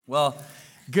Well,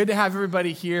 good to have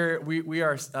everybody here. We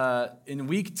are in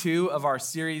week 2 of our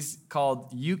series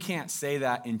called You Can't Say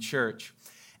That in Church.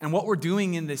 And what we're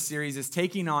doing in this series is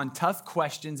taking on tough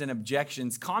questions and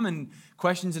objections, common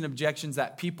questions and objections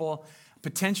that people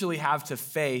potentially have to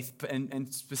faith,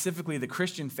 and specifically the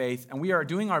Christian faith. And we are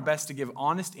doing our best to give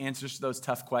honest answers to those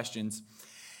tough questions.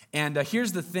 And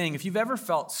here's the thing, if you've ever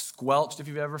felt squelched, if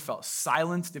you've ever felt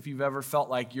silenced, if you've ever felt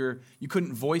like you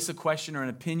couldn't voice a question or an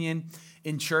opinion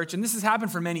in church, and this has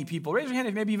happened for many people, raise your hand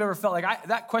if maybe you've ever felt like,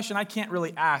 that question I can't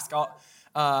really ask.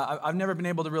 I've never been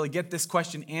able to really get this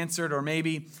question answered, or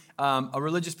maybe a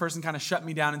religious person kind of shut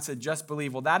me down and said, just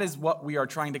believe. Well, that is what we are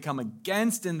trying to come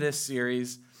against in this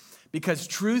series, because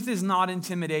truth is not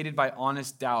intimidated by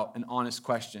honest doubt and honest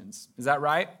questions. Is that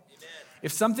right?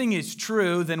 If something is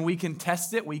true, then we can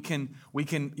test it. We can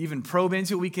even probe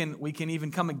into it. We can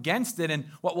even come against it. And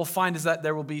what we'll find is that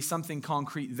there will be something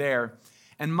concrete there.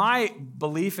 And my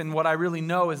belief and what I really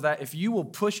know is that if you will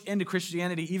push into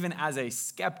Christianity, even as a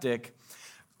skeptic,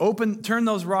 turn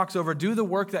those rocks over, do the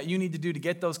work that you need to do to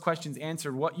get those questions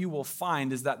answered, what you will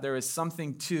find is that there is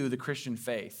something to the Christian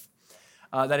faith.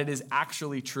 That it is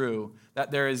actually true,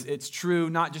 that it's true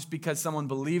not just because someone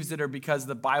believes it or because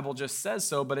the Bible just says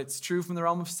so, but it's true from the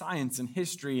realm of science and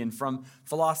history and from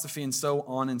philosophy and so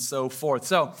on and so forth.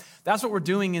 So that's what we're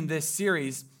doing in this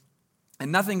series,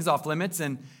 and nothing's off limits.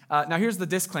 And now here's the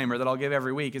disclaimer that I'll give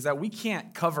every week, is that we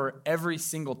can't cover every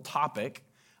single topic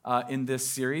in this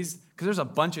series, because there's a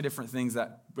bunch of different things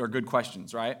that are good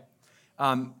questions, right?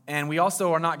 And we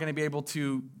also are not going to be able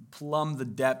to plumb the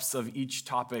depths of each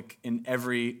topic in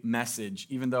every message,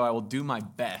 even though I will do my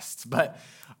best. But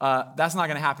that's not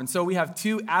going to happen. So we have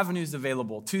 2 avenues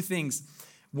available, 2 things.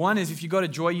 One is if you go to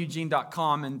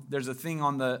joyeugene.com, and there's a thing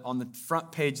on the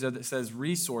front page there that says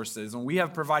resources. And we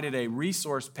have provided a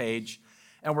resource page,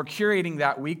 and we're curating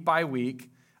that week by week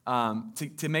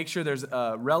to make sure there's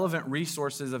relevant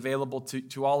resources available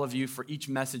to all of you for each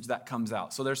message that comes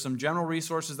out. So there's some general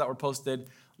resources that were posted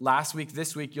last week.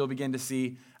 This week, you'll begin to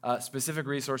see specific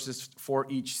resources for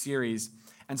each series.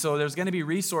 And so there's going to be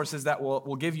resources that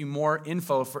will give you more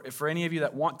info for any of you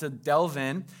that want to delve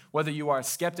in, whether you are a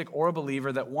skeptic or a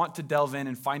believer that want to delve in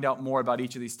and find out more about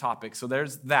each of these topics. So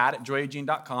there's that at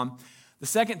joyeugene.com. The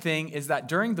second thing is that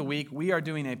during the week, we are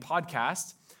doing a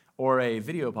podcast or a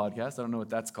video podcast. I don't know what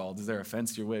that's called. Is there a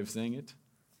fancier way of saying it?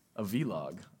 A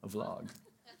vlog.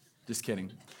 Just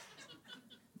kidding.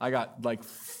 I got like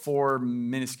 4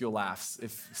 minuscule laughs.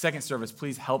 If second service,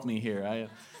 please help me here.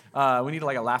 We need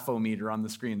like a laugh-o-meter on the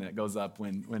screen that goes up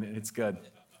when it's good.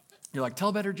 You're like,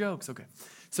 tell better jokes. Okay.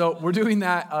 So we're doing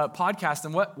that podcast,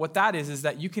 and what that is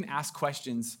that you can ask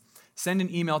questions. Send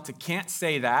an email to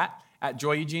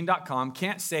can'tsaythat@joyeugene.com,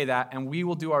 can't say that, and we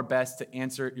will do our best to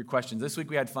answer your questions. This week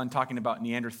we had fun talking about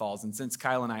Neanderthals, and since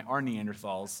Kyle and I are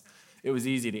Neanderthals, it was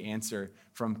easy to answer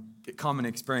from common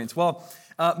experience. Well,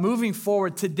 moving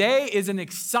forward, today is an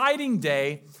exciting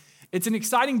day. It's an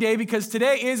exciting day because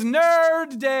today is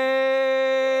Nerd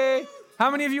Day. How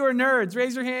many of you are nerds?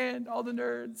 Raise your hand, all the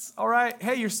nerds. All right.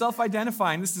 Hey, you're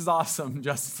self-identifying. This is awesome.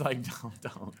 Just like,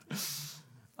 don't.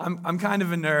 I'm kind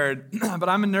of a nerd, but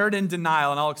I'm a nerd in denial,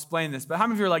 and I'll explain this. But how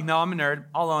many of you are like, no, I'm a nerd.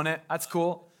 I'll own it. That's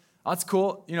cool. That's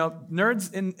cool. You know,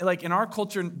 nerds in our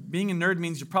culture, being a nerd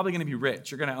means you're probably going to be rich.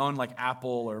 You're going to own like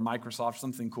Apple or Microsoft,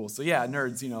 something cool. So yeah,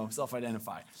 nerds,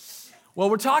 self-identify.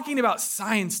 Well, we're talking about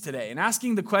science today and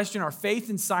asking the question, are faith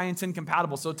and science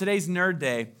incompatible? So today's Nerd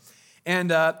Day.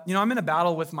 And, I'm in a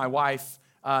battle with my wife,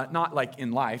 not like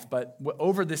in life, but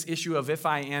over this issue of if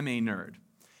I am a nerd.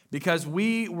 Because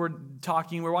we were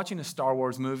watching a Star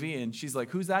Wars movie, and she's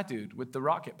like, who's that dude with the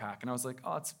rocket pack? And I was like,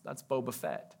 oh, that's Boba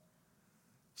Fett.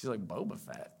 She's like, Boba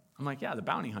Fett? I'm like, yeah, the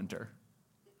bounty hunter.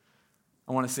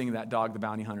 I want to sing that Dog the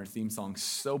Bounty Hunter theme song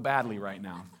so badly right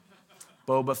now.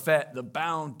 Boba Fett, the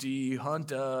bounty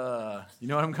hunter. You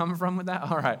know what I'm coming from with that?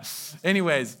 All right.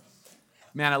 Anyways,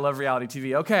 man, I love reality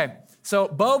TV. Okay, so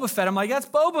Boba Fett, I'm like, that's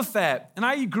Boba Fett. And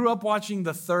I grew up watching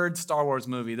the 3rd Star Wars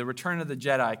movie, The Return of the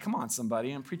Jedi. Come on,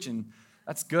 somebody, I'm preaching.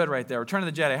 That's good right there. Return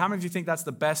of the Jedi. How many of you think that's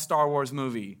the best Star Wars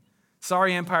movie?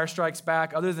 Sorry, Empire Strikes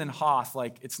Back. Other than Hoth,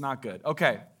 it's not good.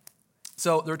 Okay,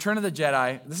 so The Return of the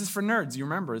Jedi. This is for nerds. You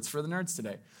remember, it's for the nerds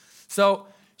today. So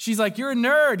she's like, you're a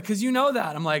nerd because you know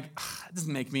that. I'm like, that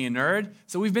doesn't make me a nerd.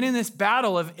 So we've been in this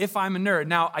battle of if I'm a nerd.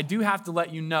 Now, I do have to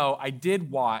let you know, I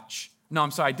did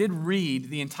read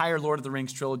the entire Lord of the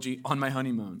Rings trilogy on my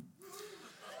honeymoon.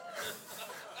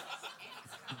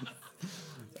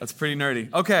 That's pretty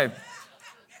nerdy. Okay.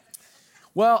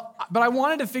 Well, but I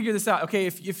wanted to figure this out. Okay,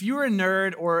 if you're a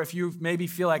nerd, or if you maybe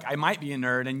feel like I might be a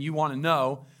nerd and you want to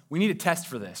know, we need a test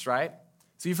for this, right?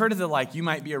 So you've heard of the you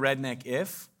might be a redneck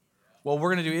if. Well,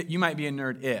 we're going to do it. You might be a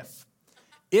nerd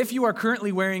if you are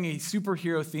currently wearing a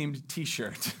superhero-themed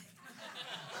t-shirt,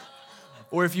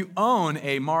 or if you own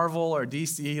a Marvel or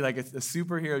DC, like a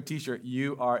superhero t-shirt,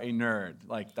 you are a nerd.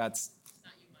 Like that's,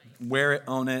 wear it,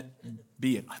 own it,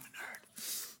 be it. I'm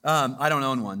a nerd. I don't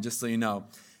own one, just so you know.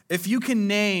 If you can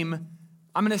name,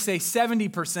 I'm going to say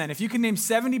 70%. If you can name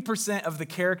 70% of the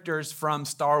characters from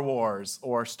Star Wars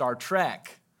or Star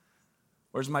Trek,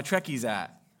 where's my Trekkies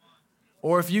at?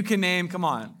 Or if you can name, come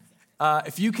on,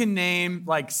 if you can name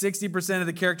like 60% of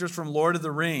the characters from Lord of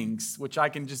the Rings, which I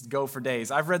can just go for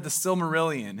days. I've read the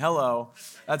Silmarillion. Hello.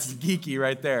 That's geeky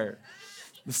right there.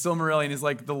 The Silmarillion is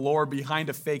like the lore behind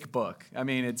a fake book. I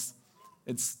mean,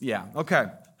 it's yeah. Okay.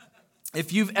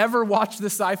 If you've ever watched the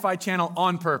Sci-Fi Channel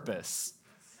on purpose,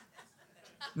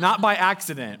 not by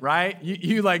accident, right?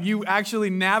 You actually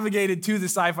navigated to the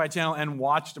Sci-Fi Channel and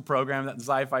watched a program that the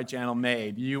Sci-Fi Channel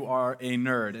made. You are a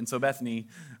nerd. And so Bethany,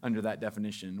 under that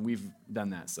definition, we've done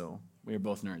that. So we are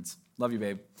both nerds. Love you,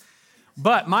 babe.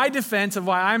 But my defense of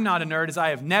why I'm not a nerd is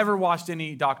I have never watched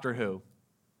any Doctor Who.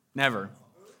 Never.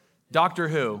 Doctor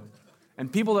Who.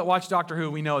 And people that watch Doctor Who,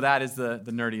 we know that is the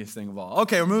nerdiest thing of all.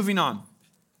 Okay, we're moving on.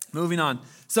 Moving on.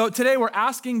 So today we're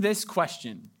asking this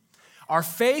question. Are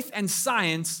faith and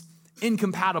science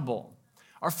incompatible?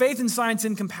 Are faith and science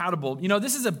incompatible? You know,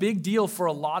 this is a big deal for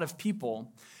a lot of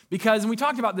people because, and we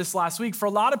talked about this last week, for a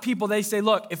lot of people, they say,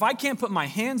 look, if I can't put my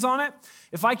hands on it,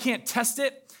 if I can't test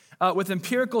it with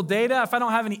empirical data, if I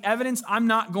don't have any evidence, I'm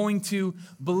not going to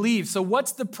believe. So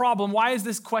what's the problem? Why has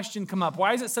this question come up?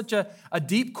 Why is it such a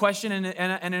deep question and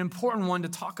an important one to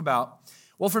talk about?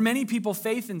 Well, for many people,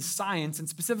 faith and science, and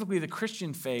specifically the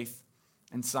Christian faith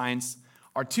and science,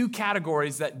 are two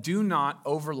categories that do not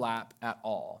overlap at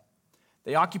all.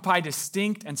 They occupy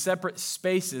distinct and separate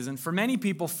spaces. And for many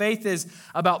people, faith is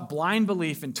about blind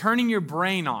belief and turning your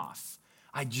brain off.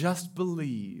 I just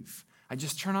believe. I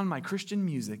just turn on my Christian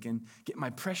music and get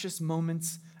my precious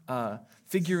moments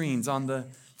figurines on the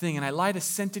thing. And I light a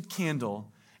scented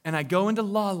candle. And I go into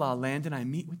La La Land and I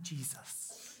meet with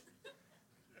Jesus.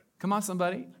 Come on,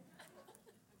 somebody.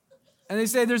 And they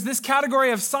say there's this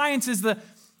category of science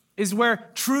is where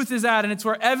truth is at and it's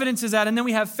where evidence is at. And then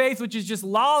we have faith, which is just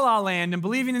La La Land and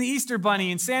believing in the Easter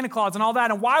Bunny and Santa Claus and all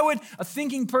that. And why would a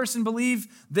thinking person believe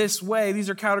this way? These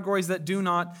are categories that do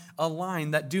not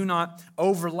align, that do not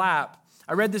overlap.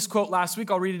 I read this quote last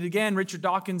week. I'll read it again. Richard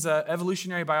Dawkins, an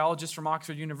evolutionary biologist from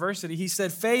Oxford University, he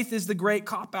said, faith is the great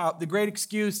cop-out, the great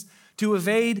excuse to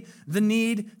evade the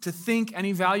need to think and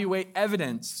evaluate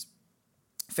evidence.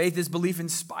 Faith is belief in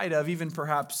spite of, even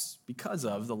perhaps because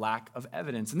of, the lack of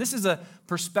evidence. And this is a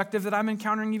perspective that I'm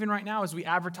encountering even right now as we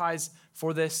advertise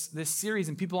for this series.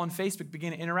 And people on Facebook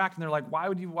begin to interact, and they're like, why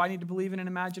need to believe in an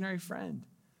imaginary friend?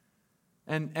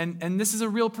 And this is a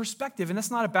real perspective, and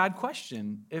that's not a bad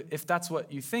question if that's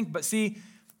what you think. But see,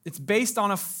 it's based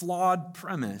on a flawed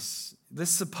premise. This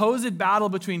supposed battle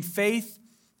between faith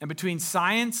and between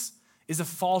science is a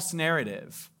false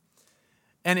narrative.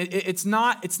 And it's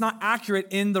not accurate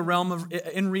in the realm of,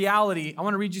 in reality. I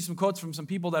want to read you some quotes from some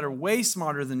people that are way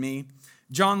smarter than me.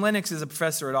 John Lennox is a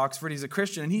professor at Oxford. He's a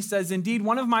Christian. And he says, indeed,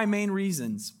 one of my main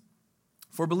reasons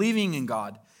for believing in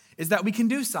God is that we can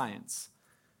do science.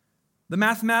 The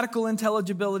mathematical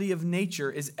intelligibility of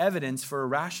nature is evidence for a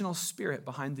rational spirit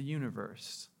behind the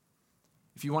universe.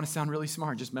 If you want to sound really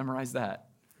smart, just memorize that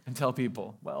and tell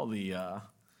people, well, the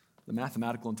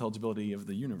mathematical intelligibility of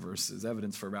the universe is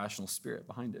evidence for a rational spirit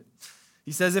behind it.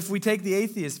 He says, if we take the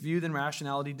atheist view, then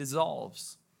rationality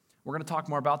dissolves. We're going to talk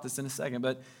more about this in a second,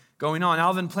 but going on,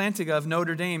 Alvin Plantinga of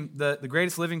Notre Dame, the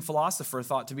greatest living philosopher,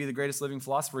 thought to be the greatest living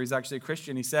philosopher. He's actually a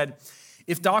Christian. He said,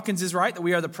 if Dawkins is right that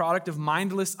we are the product of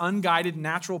mindless, unguided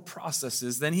natural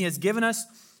processes, then he has given us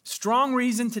strong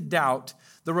reason to doubt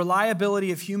the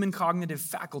reliability of human cognitive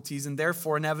faculties and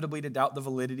therefore inevitably to doubt the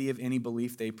validity of any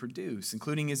belief they produce,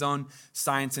 including his own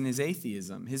science and his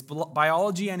atheism. His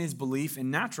biology and his belief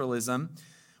in naturalism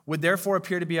would therefore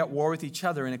appear to be at war with each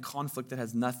other in a conflict that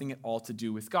has nothing at all to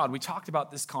do with God. We talked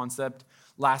about this concept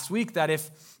last week, that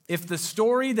if the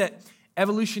story that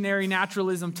evolutionary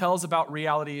naturalism tells about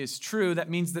reality is true, that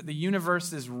means that the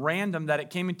universe is random, that it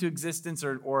came into existence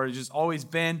or has just always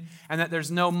been, and that there's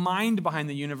no mind behind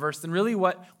the universe, then really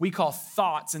what we call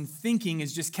thoughts and thinking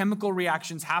is just chemical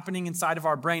reactions happening inside of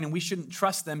our brain, and we shouldn't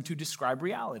trust them to describe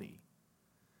reality.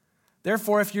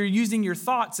 Therefore, if you're using your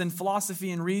thoughts and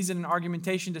philosophy and reason and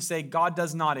argumentation to say God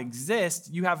does not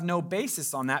exist, you have no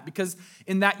basis on that, because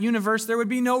in that universe there would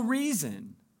be no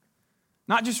reason.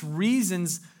 Not just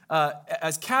reasons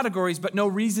as categories, but no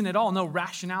reason at all, no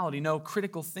rationality, no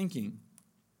critical thinking.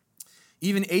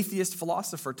 Even atheist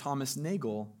philosopher Thomas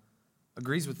Nagel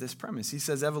agrees with this premise. He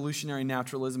says evolutionary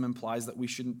naturalism implies that we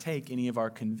shouldn't take any of our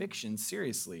convictions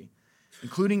seriously,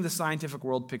 including the scientific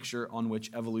world picture on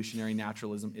which evolutionary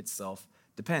naturalism itself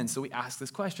depends. So we ask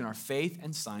this question, are faith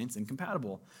and science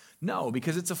incompatible? No,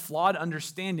 because it's a flawed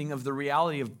understanding of the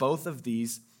reality of both of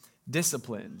these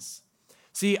disciplines.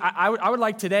 See, I would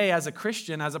like today as a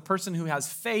Christian, as a person who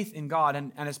has faith in God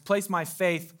and has placed my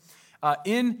faith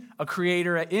in a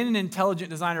creator, in an intelligent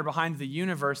designer behind the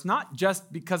universe, not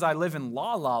just because I live in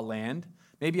la-la land.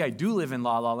 Maybe I do live in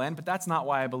la-la land, but that's not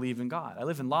why I believe in God. I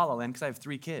live in la-la land because I have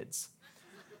 3 kids.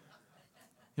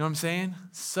 You know what I'm saying?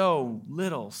 So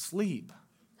little sleep,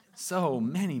 so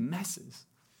many messes.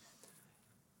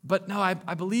 But no, I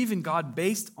believe in God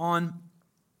based on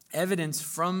evidence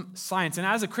from science. And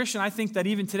as a Christian, I think that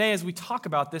even today as we talk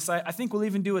about this, I think we'll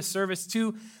even do a service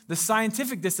to the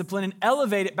scientific discipline and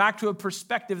elevate it back to a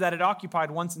perspective that it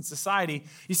occupied once in society.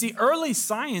 You see, early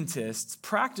scientists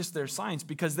practiced their science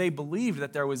because they believed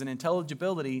that there was an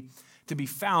intelligibility to be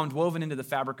found woven into the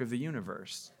fabric of the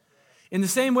universe. In the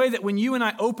same way that when you and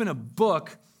I open a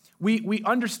book, we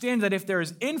understand that if there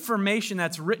is information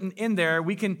that's written in there,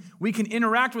 we can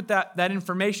interact with that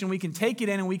information, we can take it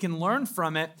in and we can learn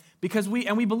from it because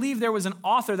we believe there was an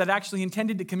author that actually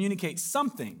intended to communicate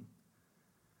something.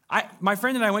 My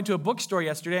friend and I went to a bookstore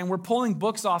yesterday and we're pulling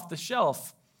books off the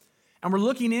shelf and we're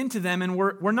looking into them and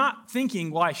we're not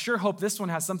thinking, well, I sure hope this one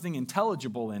has something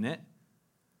intelligible in it.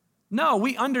 No,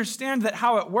 we understand that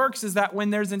how it works is that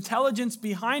when there's intelligence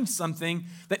behind something,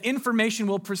 that information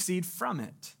will proceed from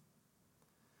it.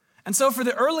 And so for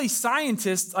the early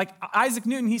scientists, like Isaac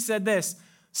Newton, he said this,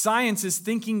 science is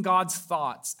thinking God's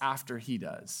thoughts after he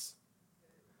does.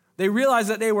 They realized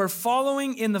that they were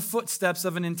following in the footsteps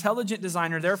of an intelligent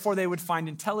designer, therefore they would find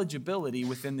intelligibility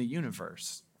within the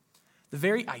universe. The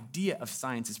very idea of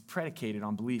science is predicated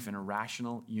on belief in a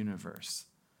rational universe,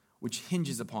 which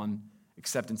hinges upon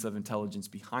acceptance of intelligence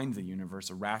behind the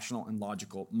universe, a rational and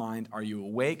logical mind. Are you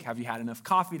awake? Have you had enough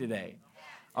coffee today?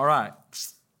 All right.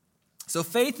 So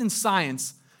faith and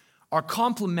science are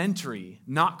complementary,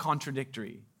 not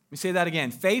contradictory. Let me say that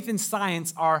again. Faith and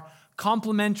science are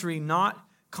complementary, not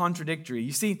contradictory.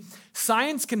 You see,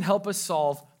 science can help us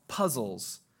solve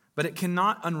puzzles, but it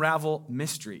cannot unravel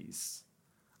mysteries.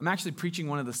 I'm actually preaching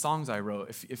one of the songs I wrote.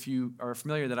 If you are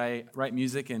familiar that I write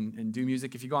music and do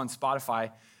music, if you go on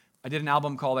Spotify, I did an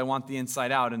album called I Want the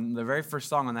Inside Out, and the very first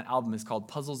song on that album is called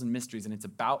Puzzles and Mysteries, and it's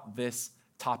about this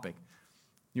topic.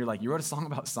 You're like, you wrote a song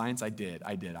about science? I did.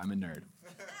 I'm a nerd.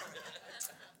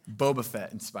 Boba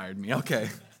Fett inspired me. Okay.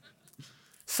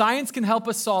 Science can help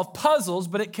us solve puzzles,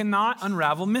 but it cannot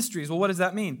unravel mysteries. Well, what does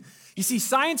that mean? You see,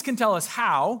 science can tell us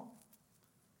how,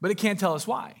 but it can't tell us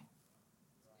why.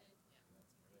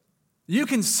 You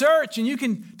can search and you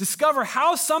can discover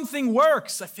how something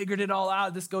works. I figured it all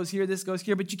out. This goes here,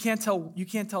 but you can't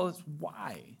tell us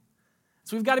why.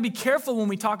 So we've got to be careful when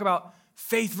we talk about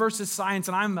faith versus science.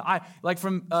 And I like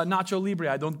from Nacho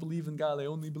Libre, I don't believe in God, I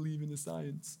only believe in the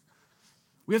science.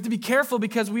 We have to be careful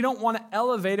because we don't want to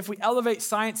elevate. If we elevate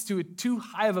science to too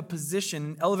high of a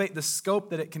position, elevate the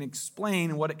scope that it can explain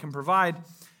and what it can provide,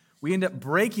 we end up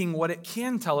breaking what it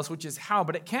can tell us, which is how,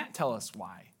 but it can't tell us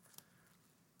why.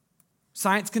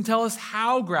 Science can tell us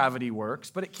how gravity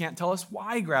works, but it can't tell us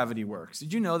why gravity works.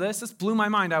 Did you know this? This blew my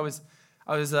mind. I was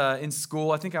in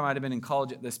school. I think I might have been in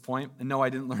college at this point. And no, I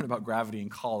didn't learn about gravity in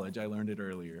college. I learned it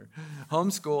earlier.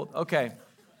 Homeschooled. Okay.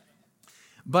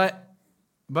 But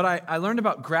I learned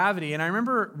about gravity, and I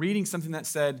remember reading something that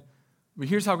said, well,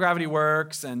 here's how gravity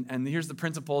works, and here's the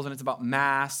principles, and it's about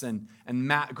mass, and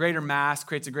greater mass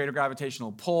creates a greater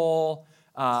gravitational pull,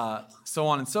 so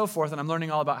on and so forth, and I'm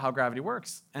learning all about how gravity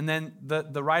works. And then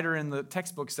the writer in the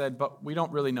textbook said, but we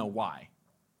don't really know why.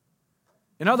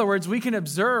 In other words, we can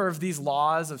observe these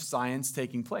laws of science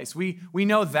taking place. We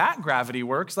know that gravity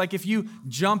works. Like if you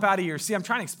jump out of your seat, I'm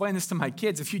trying to explain this to my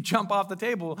kids. If you jump off the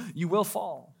table, you will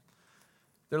fall.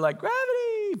 They're like,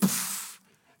 gravity!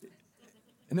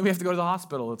 And then we have to go to the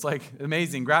hospital. It's like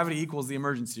amazing. Gravity equals the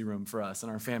emergency room for us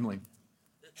and our family.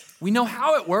 We know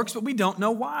how it works, but we don't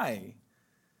know why.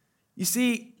 You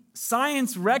see,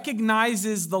 science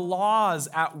recognizes the laws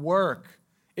at work.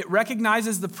 It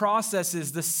recognizes the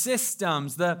processes, the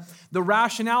systems, the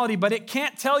rationality, but it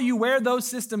can't tell you where those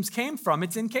systems came from.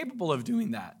 It's incapable of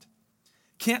doing that.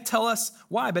 Can't tell us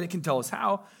why, but it can tell us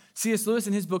how. C.S. Lewis,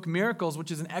 in his book Miracles,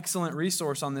 which is an excellent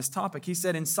resource on this topic, he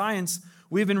said, in science,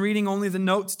 we've been reading only the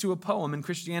notes to a poem. In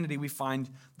Christianity, we find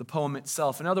the poem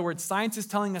itself. In other words, science is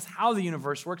telling us how the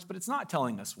universe works, but it's not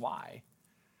telling us why.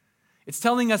 It's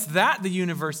telling us that the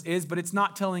universe is, but it's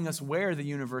not telling us where the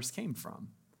universe came from.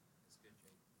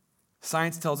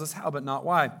 Science tells us how, but not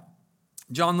why.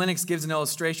 John Lennox gives an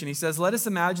illustration. He says, let us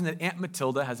imagine that Aunt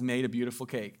Matilda has made a beautiful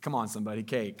cake. Come on, somebody,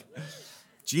 cake.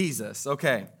 Jesus,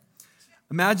 okay.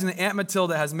 Imagine that Aunt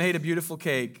Matilda has made a beautiful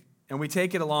cake, and we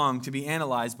take it along to be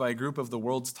analyzed by a group of the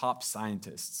world's top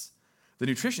scientists. The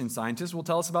nutrition scientists will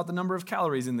tell us about the number of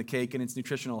calories in the cake and its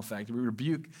nutritional effect. We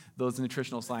rebuke those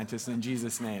nutritional scientists in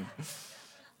Jesus' name.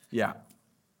 Yeah.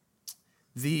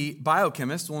 The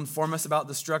biochemists will inform us about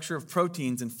the structure of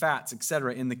proteins and fats,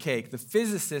 etc., in the cake. The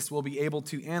physicists will be able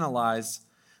to analyze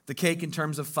the cake in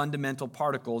terms of fundamental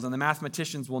particles, and the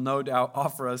mathematicians will no doubt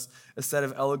offer us a set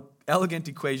of elegant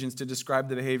equations to describe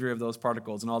the behavior of those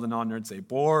particles. And all the non-nerds say,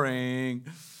 boring.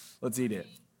 Let's eat it.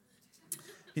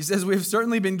 He says, we have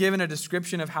certainly been given a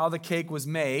description of how the cake was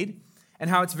made and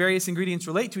how its various ingredients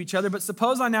relate to each other, but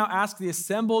suppose I now ask the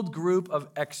assembled group of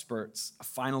experts a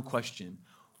final question.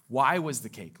 Why was the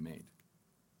cake made?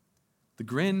 The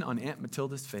grin on Aunt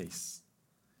Matilda's face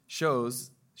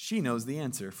shows she knows the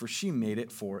answer, for she made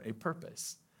it for a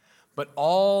purpose. But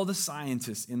all the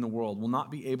scientists in the world will not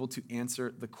be able to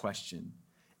answer the question.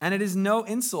 And it is no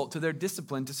insult to their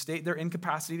discipline to state their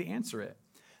incapacity to answer it.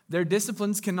 Their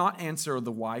disciplines cannot answer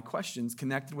the why questions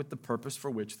connected with the purpose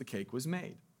for which the cake was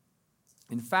made.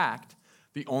 In fact,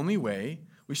 the only way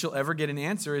we shall ever get an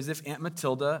answer is if Aunt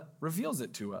Matilda reveals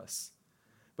it to us.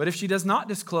 But if she does not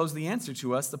disclose the answer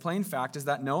to us, the plain fact is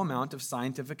that no amount of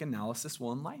scientific analysis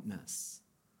will enlighten us.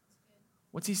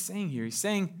 What's he saying here? He's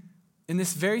saying, in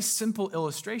this very simple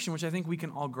illustration, which I think we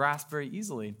can all grasp very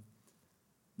easily,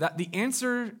 that the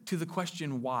answer to the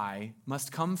question why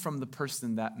must come from the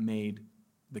person that made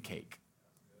the cake.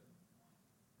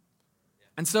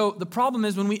 And so the problem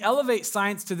is when we elevate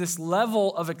science to this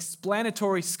level of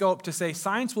explanatory scope to say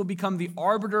science will become the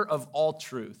arbiter of all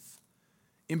truth,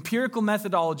 empirical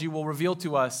methodology will reveal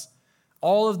to us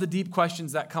all of the deep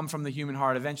questions that come from the human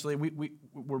heart. Eventually,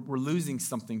 we're losing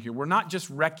something here. We're not just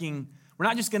going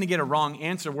to get a wrong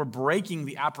answer. We're breaking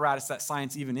the apparatus that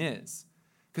science even is.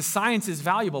 Because science is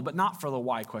valuable, but not for the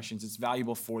why questions. It's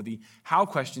valuable for the how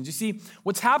questions. You see,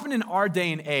 what's happened in our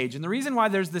day and age, and the reason why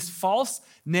there's this false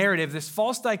narrative, this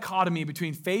false dichotomy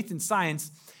between faith and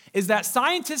science, is that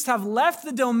scientists have left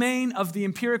the domain of the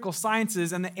empirical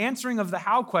sciences and the answering of the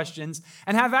how questions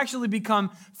and have actually become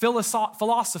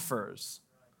philosophers,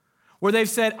 where they've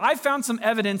said, I found some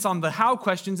evidence on the how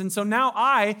questions, and so now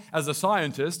I, as a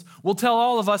scientist, will tell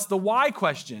all of us the why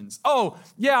questions. Oh,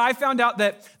 yeah, I found out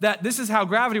that this is how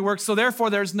gravity works, so therefore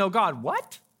there's no God.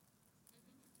 What?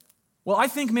 Well, I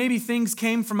think maybe things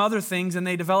came from other things and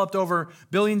they developed over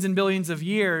billions and billions of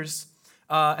years,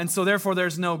 and so therefore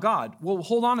there's no God. Well,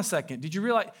 hold on a second. Did you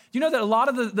realize, do you know that a lot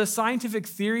of the scientific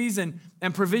theories and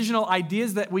provisional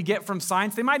ideas that we get from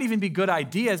science, they might even be good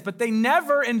ideas, but they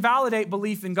never invalidate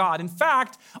belief in God. In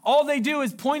fact, all they do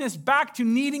is point us back to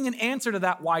needing an answer to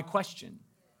that why question.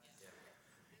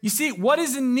 You see, what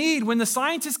is in need when the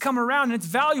scientists come around and it's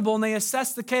valuable and they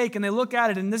assess the cake and they look at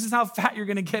it and this is how fat you're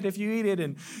going to get if you eat it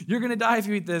and you're going to die if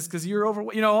you eat this because you're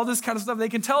overweight, all this kind of stuff. They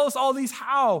can tell us all these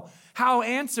how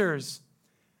answers.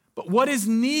 But what is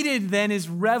needed then is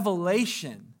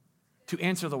revelation to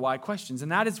answer the why questions. And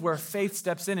that is where faith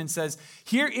steps in and says,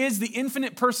 here is the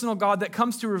infinite personal God that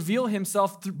comes to reveal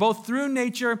himself both through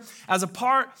nature as a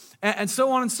part and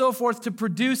so on and so forth to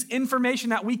produce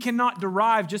information that we cannot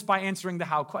derive just by answering the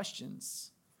how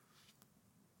questions.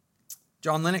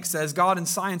 John Lennox says, God and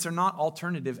science are not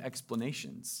alternative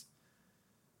explanations.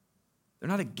 They're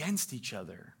not against each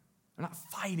other. They're not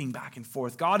fighting back and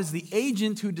forth. God is the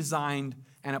agent who designed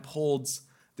and upholds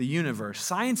the universe.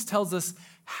 Science tells us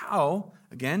how,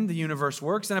 again, the universe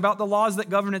works and about the laws that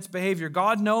govern its behavior.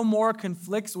 God no more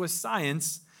conflicts with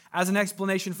science as an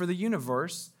explanation for the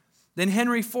universe than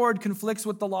Henry Ford conflicts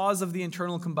with the laws of the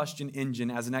internal combustion engine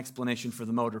as an explanation for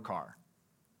the motor car.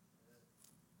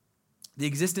 The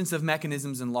existence of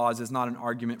mechanisms and laws is not an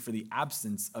argument for the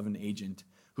absence of an agent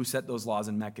who set those laws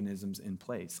and mechanisms in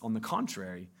place. On the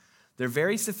contrary, their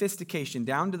very sophistication,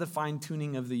 down to the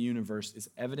fine-tuning of the universe, is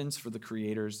evidence for the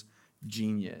Creator's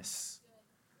genius.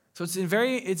 So it's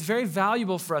very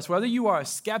valuable for us, whether you are a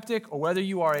skeptic or whether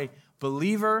you are a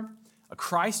believer, a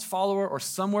Christ follower, or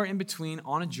somewhere in between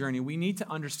on a journey, we need to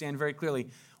understand very clearly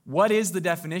what is the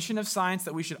definition of science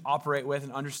that we should operate with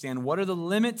and understand what are the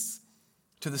limits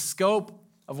to the scope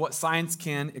of what science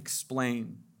can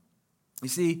explain. You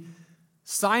see,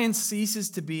 science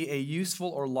ceases to be a useful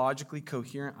or logically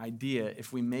coherent idea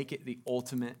if we make it the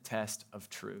ultimate test of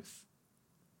truth.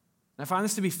 And I find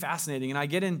this to be fascinating, and I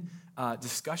get in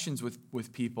discussions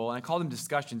with people, and I call them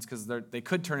discussions because they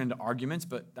could turn into arguments,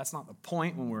 but that's not the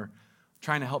point when we're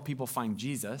trying to help people find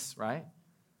Jesus, right?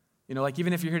 Like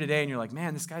even if you're here today and you're like,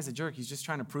 man, this guy's a jerk. He's just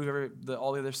trying to prove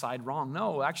all the other side wrong.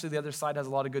 No, actually the other side has a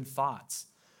lot of good thoughts.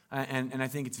 And I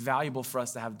think it's valuable for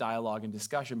us to have dialogue and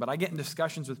discussion. But I get in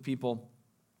discussions with people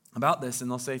about this, and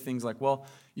they'll say things like, well,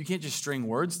 you can't just string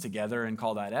words together and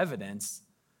call that evidence.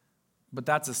 But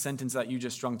that's a sentence that you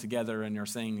just strung together and are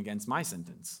saying against my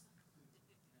sentence.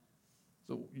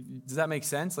 So does that make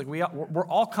sense? Like we're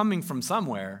all coming from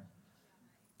somewhere.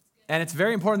 And it's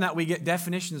very important that we get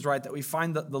definitions right, that we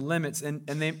find the limits. And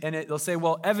they'll say,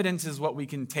 well, evidence is what we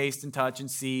can taste and touch and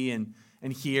see and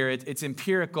hear. It's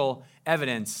empirical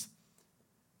evidence.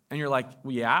 And you're like,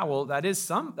 well, yeah, well, that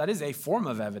is a form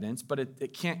of evidence, but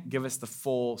it can't give us the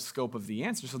full scope of the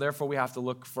answer. So therefore, we have to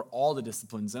look for all the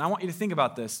disciplines. And I want you to think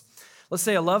about this. Let's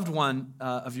say a loved one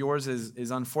of yours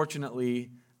is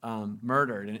unfortunately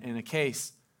murdered in a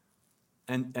case,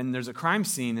 and there's a crime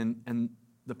scene, and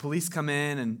the police come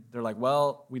in, and they're like,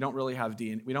 well, we don't really have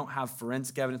DNA. We don't have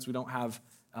forensic evidence. We don't have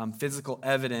physical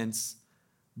evidence.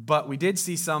 But we did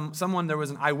see someone, there was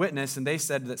an eyewitness, and they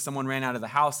said that someone ran out of the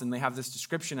house, and they have this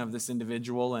description of this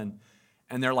individual, and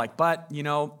they're like, but,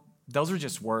 those are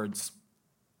just words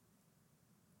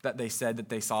that they said that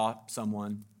they saw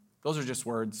someone. Those are just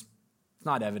words. It's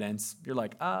not evidence. You're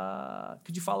like,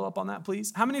 could you follow up on that,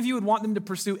 please? How many of you would want them to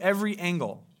pursue every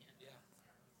angle?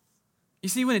 You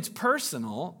see, when it's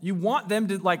personal, you want them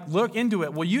to look into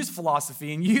it. We'll use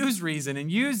philosophy and use reason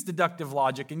and use deductive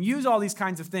logic and use all these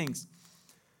kinds of things.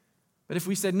 But if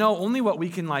we said, no, only what we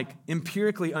can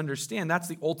empirically understand, that's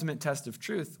the ultimate test of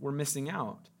truth, we're missing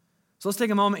out. So let's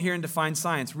take a moment here and define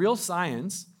science. Real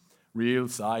science,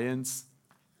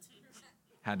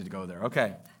 had to go there.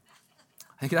 Okay.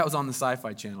 I think that was on the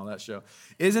Sci-Fi Channel, that show.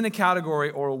 Isn't a category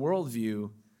or a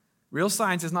worldview. Real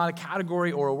science is not a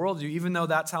category or a worldview, even though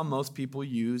that's how most people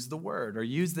use the word or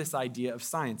use this idea of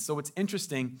science. So what's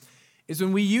interesting is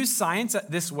when we use science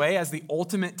this way as the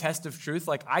ultimate test of truth,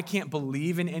 I can't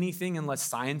believe in anything unless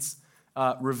science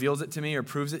reveals it to me or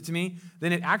proves it to me,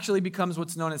 then it actually becomes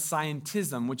what's known as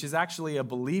scientism, which is actually a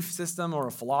belief system or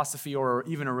a philosophy or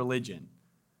even a religion.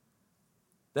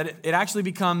 That it actually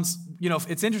becomes,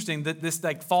 it's interesting that this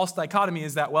false dichotomy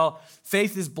is that, well,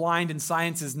 faith is blind and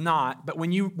science is not. But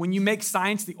when you make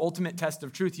science the ultimate test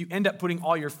of truth, you end up putting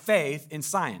all your faith in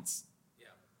science. Yeah.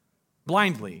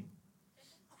 Blindly.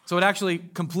 So it actually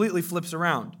completely flips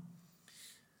around.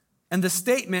 And the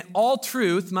statement, all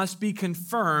truth must be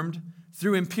confirmed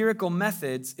through empirical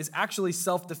methods, is actually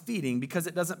self-defeating because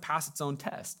it doesn't pass its own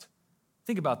test.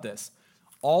 Think about this.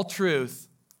 All truth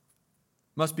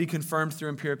must be confirmed through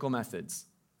empirical methods.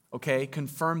 Okay,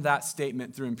 confirm that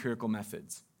statement through empirical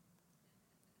methods.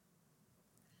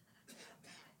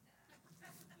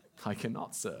 I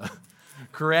cannot, sir.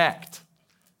 Correct.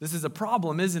 This is a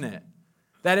problem, isn't it?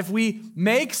 That if we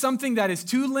make something that is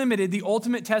too limited the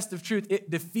ultimate test of truth,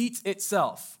 it defeats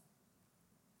itself.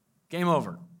 Game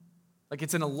over.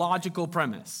 It's an illogical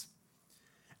premise.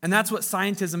 And that's what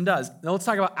scientism does. Now let's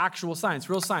talk about actual science,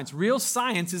 real science. Real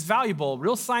science is valuable.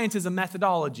 Real science is a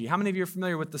methodology. How many of you are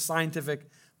familiar with the scientific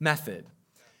method?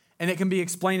 And it can be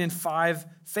explained in 5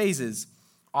 phases.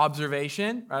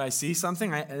 Observation, right? I see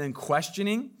something, and then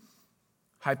questioning,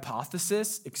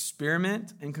 hypothesis,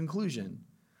 experiment, and conclusion.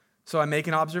 So I make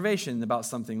an observation about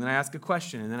something, then I ask a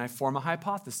question, and then I form a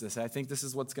hypothesis. I think this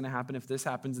is what's going to happen if this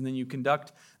happens, and then you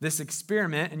conduct this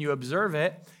experiment, and you observe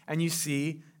it, and you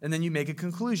see, and then you make a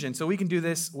conclusion. So we can do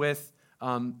this with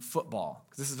football,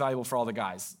 because this is valuable for all the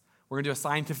guys. We're going to do a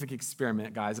scientific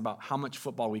experiment, guys, about how much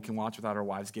football we can watch without our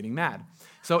wives getting mad.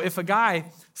 So if a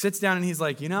guy sits down and he's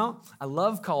like, I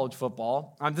love college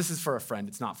football. This is for a friend.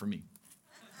 It's not for me.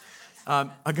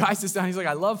 A guy sits down, he's like,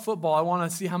 I love football. I want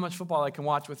to see how much football I can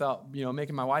watch without,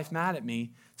 making my wife mad at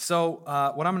me. So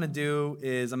what I'm going to do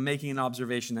is I'm making an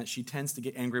observation that she tends to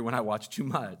get angry when I watch too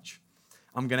much.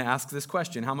 I'm going to ask this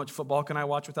question: how much football can I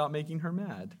watch without making her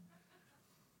mad?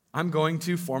 I'm going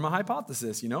to form a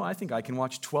hypothesis. I think I can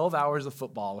watch 12 hours of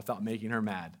football without making her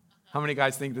mad. How many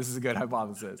guys think this is a good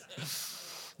hypothesis?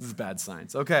 This is bad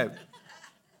science. Okay.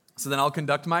 So then I'll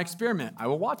conduct my experiment. I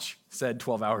will watch said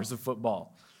 12 hours of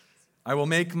football. I will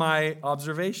make my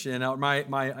observation,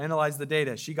 analyze the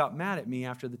data. She got mad at me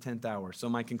after the 10th hour. So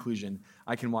my conclusion,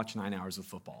 I can watch 9 hours of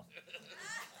football.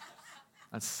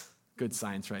 That's good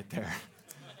science right there.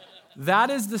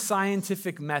 That is the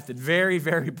scientific method. Very,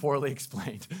 very poorly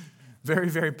explained. Very,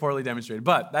 very poorly demonstrated.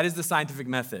 But that is the scientific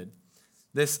method.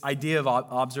 This idea of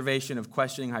observation, of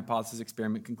questioning, hypothesis,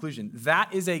 experiment, conclusion.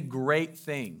 That is a great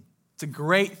thing. It's a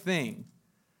great thing.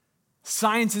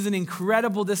 Science is an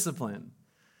incredible discipline.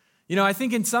 I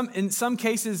think in some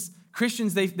cases,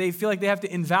 Christians, they feel like they have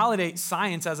to invalidate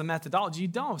science as a methodology. You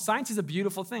don't. Science is a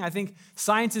beautiful thing. I think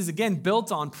science is, again,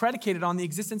 built on, predicated on the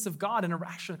existence of God and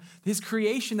his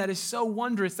creation that is so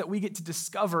wondrous that we get to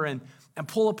discover and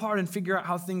pull apart and figure out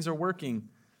how things are working.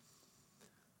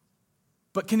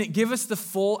 But can it give us the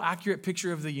full, accurate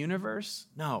picture of the universe?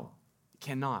 No, it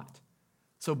cannot.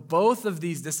 So both of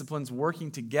these disciplines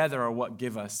working together are what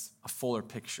give us a fuller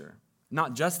picture.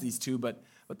 Not just these two, but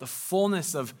the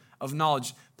fullness of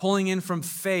knowledge, pulling in from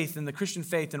faith and the Christian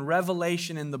faith and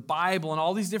revelation and the Bible and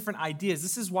all these different ideas.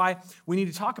 This is why we need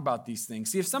to talk about these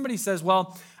things. See, if somebody says,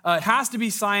 well, it has to be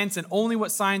science and only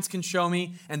what science can show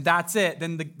me, and that's it,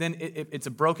 then it's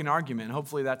a broken argument. And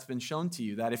hopefully that's been shown to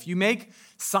you, that if you make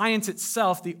science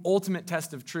itself the ultimate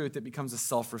test of truth, it becomes a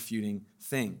self-refuting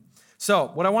thing.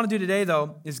 So what I want to do today,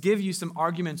 though, is give you some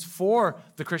arguments for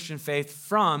the Christian faith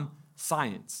from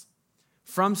science.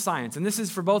 From science. And this is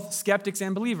for both skeptics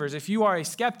and believers. If you are a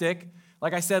skeptic,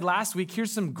 like I said last week,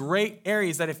 here's some great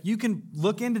areas that if you can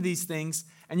look into these things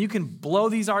and you can blow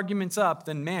these arguments up,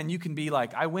 then man, you can be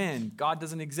like, I win. God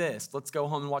doesn't exist. Let's go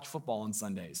home and watch football on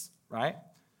Sundays, right?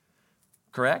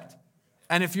 Correct?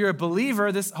 And if you're a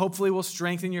believer, this hopefully will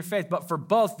strengthen your faith. But for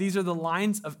both, these are the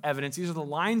lines of evidence. These are the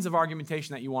lines of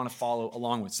argumentation that you want to follow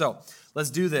along with. So let's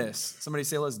do this. Somebody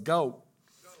say, let's go.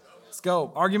 Let's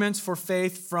go. Arguments for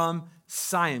faith from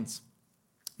science.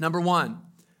 Number one,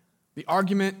 the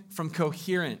argument from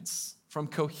coherence. From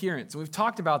coherence. And we've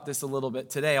talked about this a little bit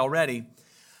today already.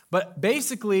 But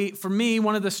basically, for me,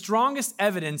 one of the strongest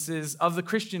evidences of the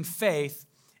Christian faith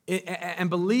and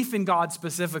belief in God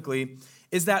specifically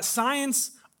is that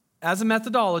science as a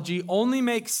methodology only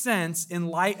makes sense in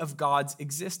light of God's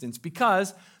existence,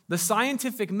 because the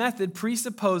scientific method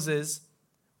presupposes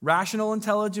rational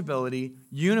intelligibility,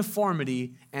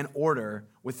 uniformity, and order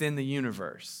within the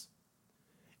universe.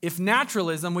 If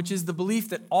naturalism, which is the belief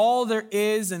that all there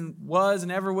is and was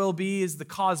and ever will be is the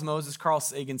cosmos, as Carl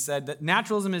Sagan said, that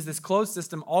naturalism is this closed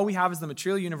system, all we have is the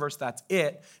material universe, that's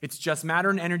it. It's just matter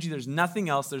and energy, there's nothing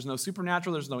else, there's no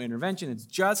supernatural, there's no intervention, it's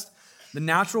just the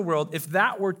natural world. If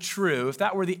that were true, if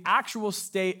that were the actual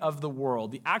state of the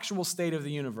world, the actual state of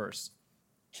the universe,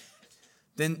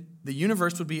 then the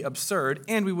universe would be absurd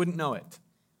and we wouldn't know it.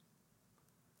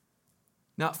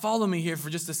 Now, follow me here for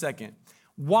just a second.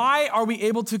 Why are we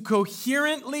able to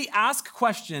coherently ask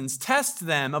questions, test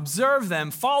them, observe them,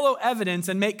 follow evidence,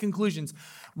 and make conclusions,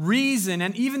 reason,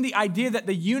 and even the idea that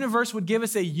the universe would give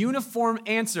us a uniform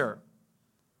answer?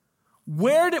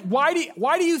 Why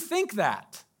do you think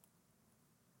that?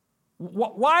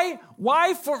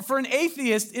 Why for an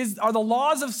atheist are the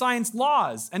laws of science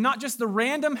laws and not just the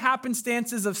random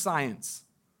happenstances of science?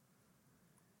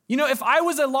 You know, if I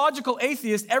was a logical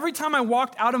atheist, every time I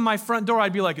walked out of my front door,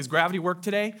 I'd be like, is gravity work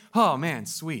today? Oh man,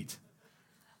 sweet.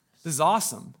 This is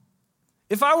awesome.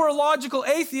 If I were a logical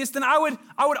atheist, then I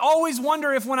would always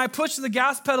wonder if when I pushed the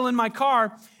gas pedal in my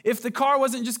car, if the car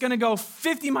wasn't just gonna go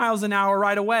 50 miles an hour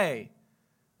right away.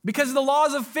 Because of the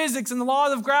laws of physics and the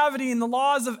laws of gravity and the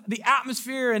laws of the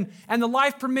atmosphere and the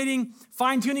life-permitting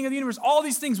fine-tuning of the universe, all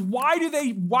these things, why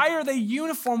are they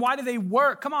uniform? Why do they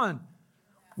work? Come on.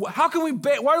 Why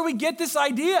do we get this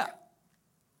idea?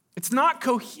 It's not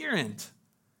coherent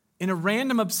in a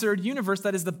random, absurd universe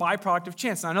that is the byproduct of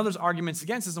chance. Now, I know there's arguments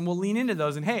against this, and we'll lean into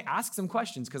those, and hey, ask some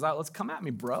questions, because let's come at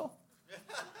me, bro.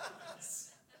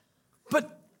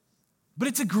 But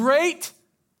it's a great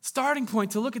starting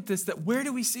point to look at this, that where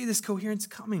do we see this coherence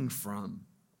coming from?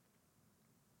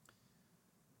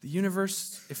 The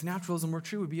universe, if naturalism were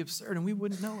true, would be absurd and we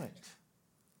wouldn't know it.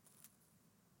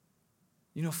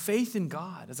 You know, faith in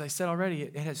God, as I said already,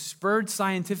 it has spurred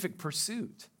scientific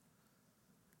pursuit.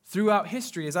 Throughout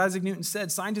history, as Isaac Newton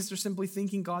said, scientists are simply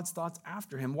thinking God's thoughts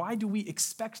after him. Why do we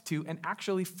expect to and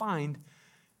actually find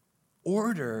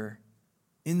order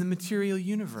in the material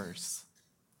universe?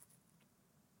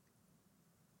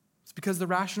 It's because the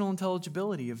rational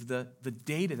intelligibility of the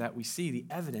data that we see, the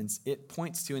evidence, it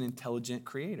points to an intelligent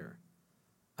creator,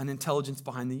 an intelligence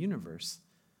behind the universe.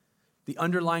 The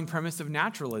underlying premise of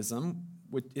naturalism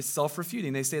is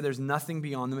self-refuting. They say there's nothing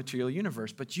beyond the material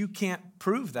universe, but you can't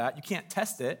prove that, you can't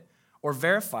test it or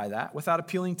verify that without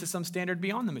appealing to some standard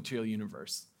beyond the material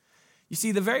universe. You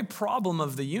see, the very problem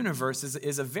of the universe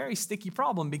is a very sticky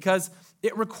problem because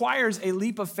it requires a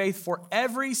leap of faith for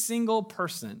every single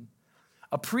person.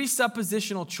 A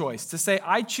presuppositional choice to say,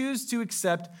 I choose to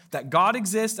accept that God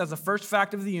exists as the first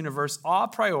fact of the universe a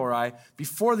priori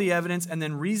before the evidence and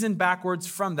then reason backwards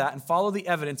from that and follow the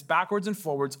evidence backwards and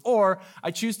forwards, or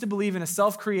I choose to believe in a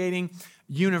self-creating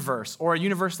universe or a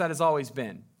universe that has always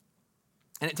been.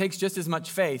 And it takes just as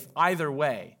much faith either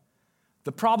way.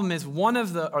 The problem is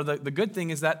the good thing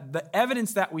is that the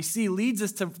evidence that we see leads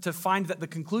us to find that the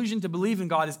conclusion to believe in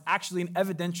God is actually an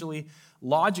evidentially,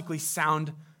 logically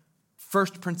sound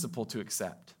first principle to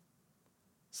accept.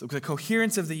 So the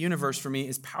coherence of the universe for me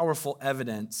is powerful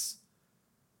evidence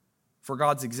for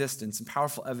God's existence and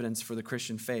powerful evidence for the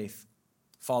Christian faith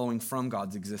following from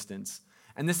God's existence.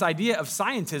 And this idea of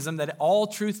scientism, that all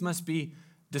truth must be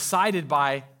decided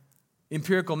by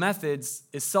empirical methods,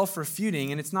 is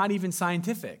self-refuting, and it's not even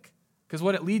scientific. Because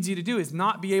what it leads you to do is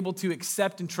not be able to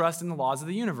accept and trust in the laws of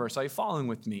the universe. Are you following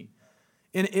with me?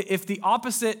 And if the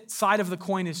opposite side of the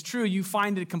coin is true, you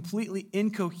find a completely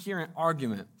incoherent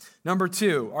argument. Number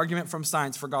 2, argument from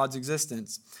science for God's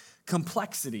existence.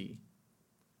 Complexity.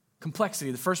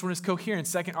 Complexity. The first one is coherence.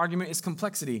 Second argument is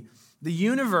complexity. The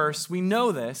universe, we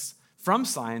know this from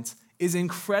science, is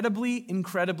incredibly,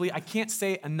 I can't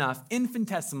say it enough,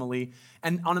 infinitesimally,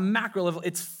 and on a macro level,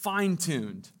 it's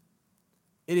fine-tuned.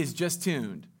 It is just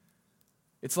tuned.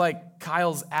 It's like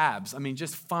Kyle's abs. I mean,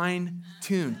 just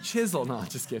fine-tuned, chiseled. No,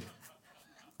 just kidding.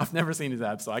 I've never seen his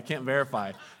abs, so I can't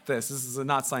verify this. This is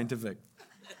not scientific.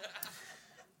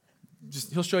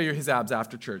 He'll show you his abs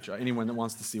after church, anyone that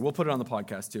wants to see. We'll put it on the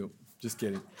podcast too. Just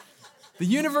kidding. The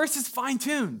universe is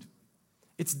fine-tuned.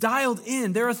 It's dialed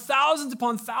in. There are thousands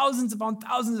upon thousands upon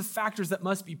thousands of factors that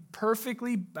must be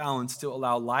perfectly balanced to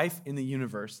allow life in the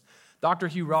universe. Dr.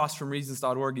 Hugh Ross from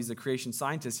Reasons.org, he's a creation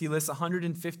scientist. He lists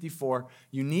 154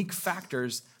 unique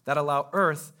factors that allow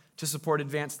Earth to support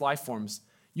advanced life forms.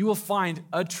 You will find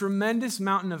a tremendous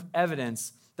mountain of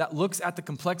evidence that looks at the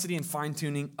complexity and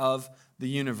fine-tuning of the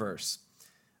universe.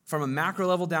 From a macro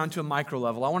level down to a micro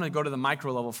level. I want to go to the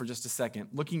micro level for just a second,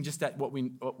 looking just at what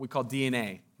we call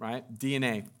DNA, right?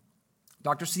 DNA.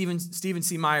 Dr. Stephen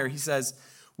C. Meyer, he says,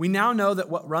 we now know that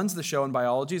what runs the show in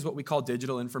biology is what we call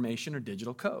digital information or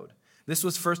digital code. This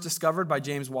was first discovered by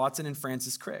James Watson and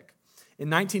Francis Crick. In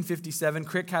 1957,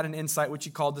 Crick had an insight which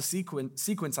he called the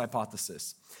sequence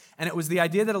hypothesis. And it was the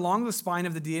idea that along the spine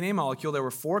of the DNA molecule, there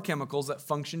were 4 chemicals that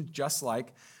functioned just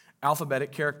like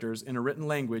alphabetic characters in a written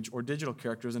language or digital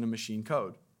characters in a machine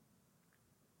code.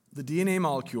 The DNA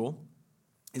molecule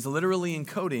is literally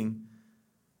encoding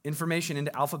information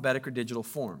into alphabetic or digital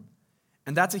form.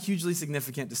 And that's a hugely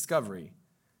significant discovery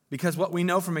because what we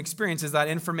know from experience is that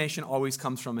information always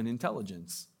comes from an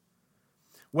intelligence.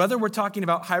 Whether we're talking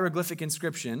about hieroglyphic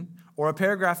inscription or a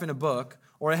paragraph in a book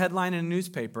or a headline in a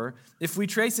newspaper, if we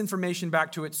trace information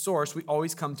back to its source, we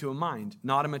always come to a mind,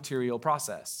 not a material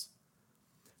process.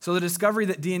 So the discovery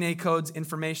that DNA codes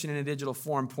information in a digital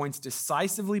form points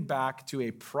decisively back to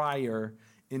a prior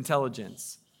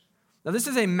intelligence. Now, this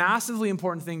is a massively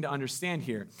important thing to understand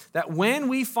here, that when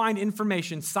we find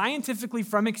information scientifically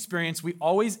from experience, we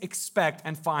always expect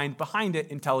and find behind it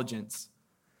intelligence.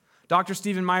 Dr.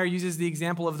 Stephen Meyer uses the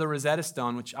example of the Rosetta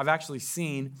Stone, which I've actually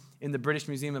seen in the British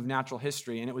Museum of Natural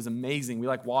History, and it was amazing. We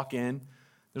walk in,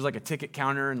 there's a ticket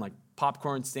counter and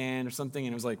popcorn stand or something,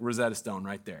 and it was Rosetta Stone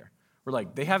right there. We're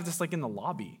they have this in the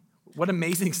lobby. What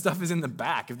amazing stuff is in the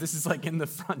back if this is in the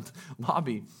front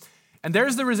lobby. And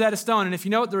there's the Rosetta Stone. And if you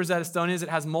know what the Rosetta Stone is, it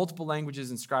has multiple languages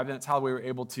inscribed, and it's how we were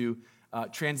able to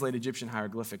translate Egyptian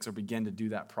hieroglyphics or begin to do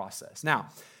that process. Now,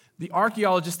 the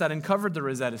archaeologists that uncovered the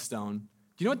Rosetta Stone,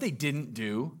 do you know what they didn't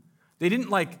do? They didn't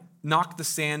knock the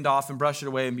sand off and brush it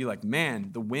away and be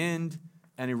man, the wind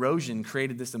and erosion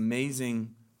created this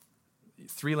amazing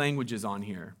 3 languages on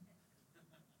here.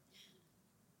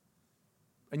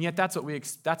 And yet that's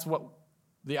what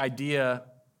the idea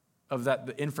of that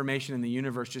the information in the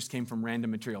universe just came from random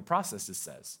material processes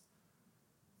says.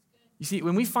 You see,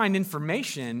 when we find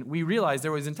information, we realize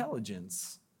there was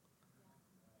intelligence.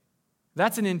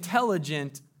 That's an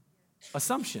intelligent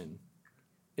assumption.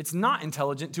 It's not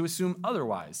intelligent to assume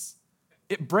otherwise.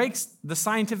 It breaks the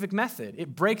scientific method.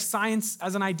 It breaks science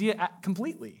as an idea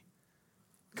completely.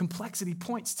 Complexity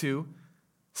points to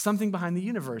something behind the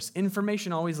universe.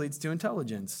 Information always leads to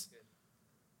intelligence.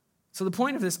 So the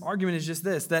point of this argument is just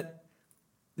this, that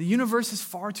the universe is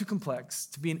far too complex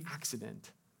to be an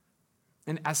accident.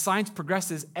 And as science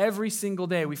progresses, every single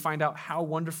day we find out how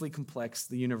wonderfully complex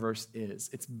the universe is.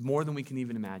 It's more than we can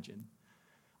even imagine.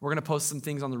 We're going to post some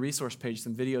things on the resource page,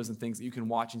 some videos and things that you can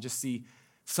watch and just see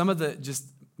some of the just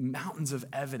mountains of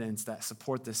evidence that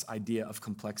support this idea of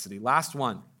complexity. Last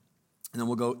one, and then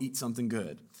we'll go eat something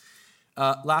good.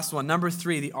 Last one, number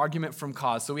 3, the argument from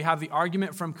cause. So we have the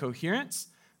argument from coherence,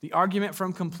 the argument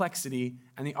from complexity,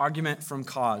 and the argument from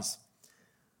cause.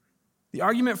 The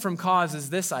argument from cause is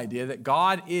this idea that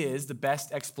God is the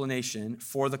best explanation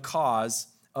for the cause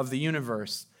of the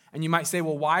universe. And you might say,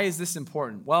 well, why is this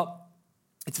important? Well,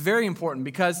 it's very important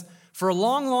because for a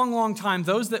long, long, long time,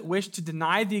 those that wished to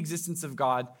deny the existence of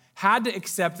God had to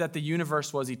accept that the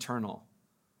universe was eternal,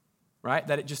 right?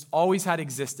 That it just always had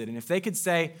existed. And if they could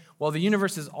say, well, the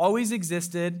universe has always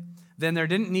existed, then there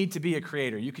didn't need to be a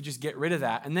creator. You could just get rid of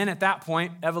that. And then at that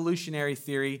point, evolutionary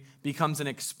theory becomes an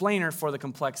explainer for the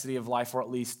complexity of life, or at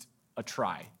least a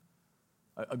try,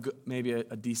 maybe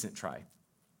a decent try.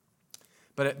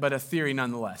 But a theory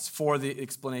nonetheless for the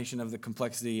explanation of the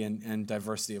complexity and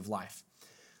diversity of life.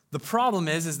 The problem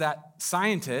is that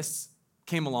scientists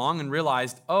came along and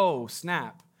realized, oh,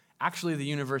 snap, actually the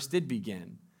universe did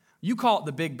begin. You call it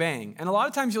the Big Bang. And a lot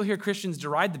of times you'll hear Christians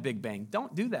deride the Big Bang.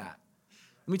 Don't do that.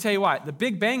 Let me tell you why. The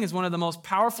Big Bang is one of the most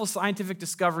powerful scientific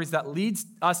discoveries that leads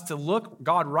us to look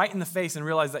God right in the face and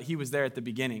realize that he was there at the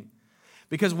beginning.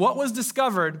 Because what was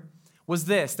discovered was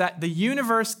this, that the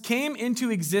universe came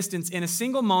into existence in a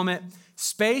single moment.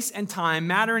 Space and time,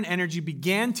 matter and energy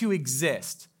began to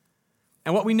exist.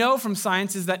 And what we know from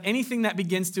science is that anything that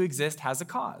begins to exist has a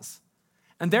cause.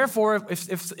 And therefore,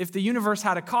 if the universe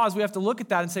had a cause, we have to look at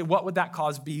that and say, what would that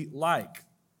cause be like?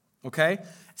 Okay?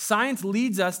 Science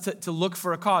leads us to look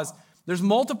for a cause. There's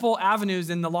multiple avenues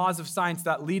in the laws of science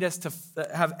that lead us to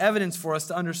have evidence for us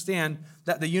to understand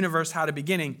that the universe had a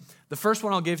beginning. The first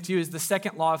one I'll give to you is the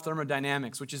second law of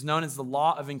thermodynamics, which is known as the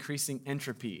law of increasing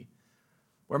entropy.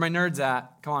 Where are my nerds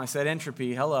at? Come on, I said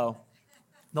entropy. Hello.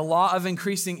 The law of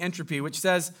increasing entropy, which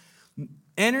says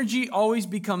energy always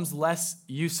becomes less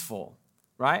useful,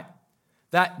 right?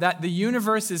 That the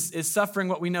universe is suffering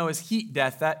what we know as heat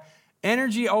death, that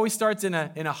energy always starts in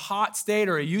a hot state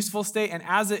or a useful state, and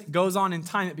as it goes on in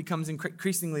time, it becomes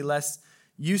increasingly less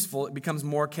useful. It becomes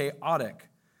more chaotic.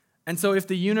 And so if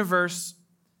the universe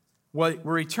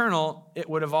were eternal, it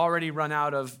would have already run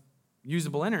out of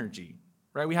usable energy,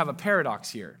 right? We have a paradox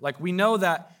here. Like, we know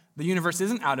that the universe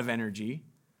isn't out of energy,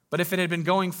 but if it had been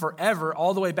going forever,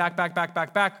 all the way back,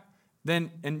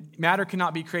 then, and matter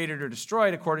cannot be created or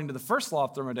destroyed according to the first law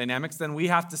of thermodynamics, then we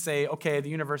have to say, okay, the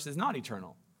universe is not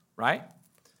eternal. Right?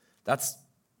 That's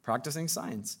practicing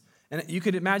science. And you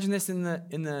could imagine this in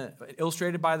the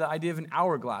illustrated by the idea of an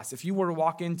hourglass. If you were to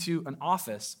walk into an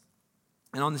office,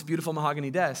 and on this beautiful mahogany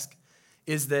desk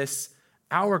is this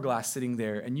hourglass sitting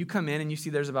there, and you come in and you see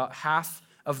there's about half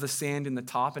of the sand in the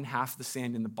top and half the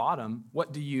sand in the bottom,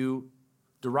 what do you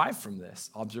derive from this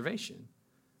observation?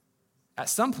 At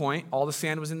some point, all the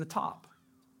sand was in the top,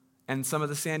 and some of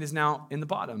the sand is now in the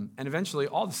bottom, and eventually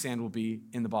all the sand will be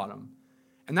in the bottom.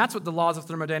 And that's what the laws of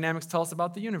thermodynamics tell us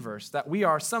about the universe, that we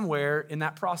are somewhere in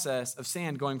that process of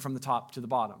sand going from the top to the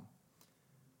bottom.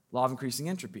 Law of increasing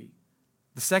entropy.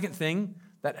 The second thing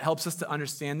that helps us to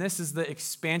understand this is the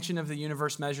expansion of the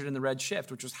universe measured in the red shift,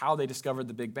 which was how they discovered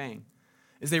the Big Bang.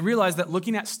 Is they realized that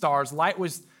looking at stars,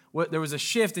 there was a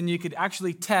shift, and you could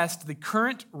actually test the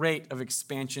current rate of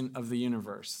expansion of the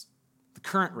universe. The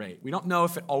current rate. We don't know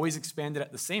if it always expanded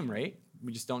at the same rate.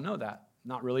 We just don't know that.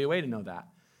 Not really a way to know that.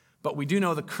 But we do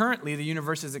know that currently the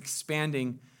universe is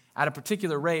expanding at a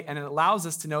particular rate, and it allows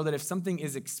us to know that if something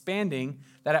is expanding,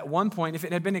 that at one point, if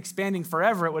it had been expanding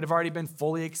forever, it would have already been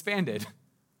fully expanded,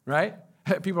 right?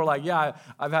 People are like, yeah,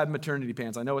 I've had maternity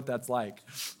pants. I know what that's like.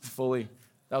 Fully.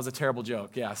 That was a terrible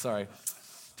joke. Yeah, sorry.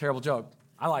 Terrible joke.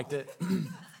 I liked it.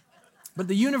 But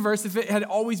the universe, if it had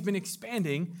always been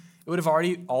expanding, it would have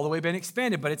already all the way been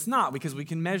expanded, but it's not, because we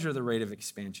can measure the rate of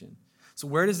expansion. So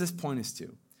where does this point us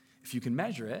to? If you can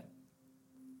measure it,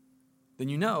 then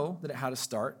you know that it had a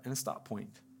start and a stop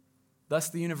point. Thus,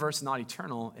 the universe, not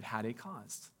eternal, it had a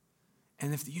cause.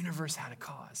 And if the universe had a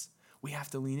cause, we have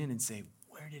to lean in and say,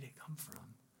 where did it come from?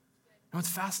 And what's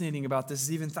fascinating about this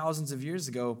is even thousands of years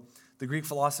ago, the Greek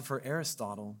philosopher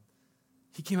Aristotle,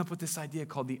 he came up with this idea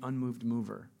called the unmoved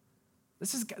mover.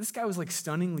 This guy was like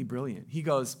stunningly brilliant. He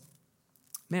goes,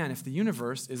 man, if the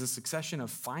universe is a succession of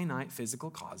finite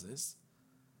physical causes,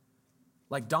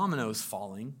 like dominoes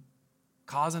falling,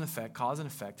 cause and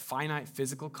effect, finite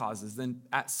physical causes, then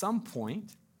at some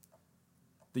point,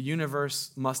 the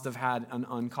universe must have had an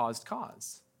uncaused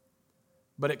cause.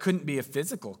 But it couldn't be a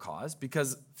physical cause,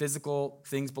 because physical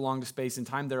things belong to space and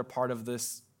time. They're a part of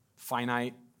this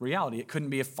finite reality. It couldn't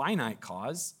be a finite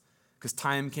cause, because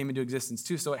time came into existence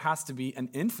too. So it has to be an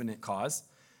infinite cause.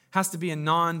 It has to be a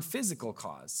non-physical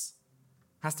cause.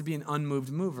 It has to be an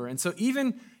unmoved mover. And so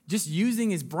even just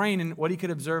using his brain and what he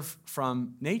could observe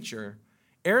from nature,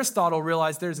 Aristotle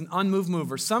realized there's an unmoved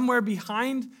mover. Somewhere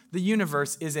behind the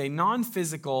universe is a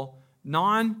non-physical,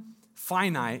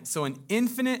 non-finite, so an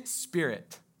infinite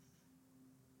spirit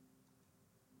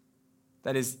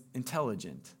that is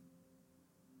intelligent.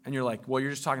 And you're like, well,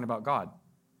 you're just talking about God.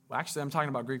 Well, actually, I'm talking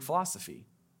about Greek philosophy.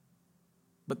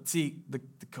 But see, the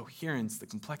coherence, the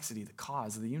complexity, the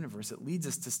cause of the universe, it leads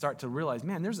us to start to realize,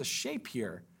 man, there's a shape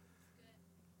here.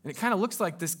 And it kind of looks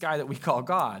like this guy that we call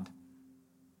God.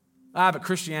 But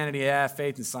Christianity,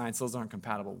 faith and science, those aren't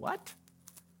compatible. What?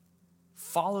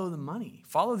 Follow the money.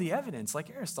 Follow the evidence like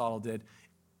Aristotle did.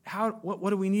 What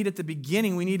do we need at the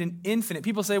beginning? We need an infinite.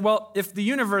 People say, well, if the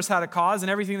universe had a cause and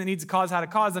everything that needs a cause had a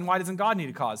cause, then why doesn't God need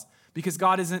a cause? Because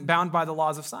God isn't bound by the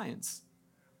laws of science.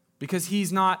 Because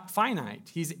he's not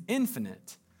finite. He's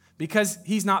infinite. Because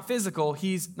he's not physical.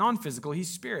 He's non-physical. He's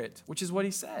spirit, which is what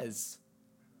he says.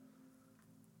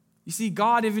 You see,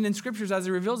 God, even in scriptures, as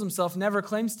he reveals himself, never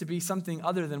claims to be something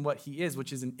other than what he is,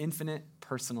 which is an infinite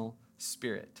personal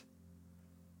spirit.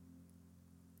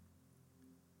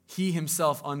 He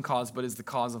himself uncaused, but is the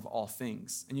cause of all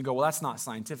things. And you go, well, that's not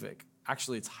scientific.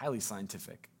 Actually, it's highly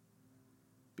scientific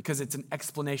because it's an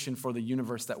explanation for the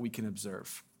universe that we can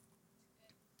observe.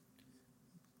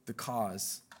 The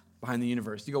cause behind the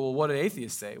universe. You go, well, what do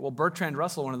atheists say? Well, Bertrand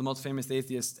Russell, one of the most famous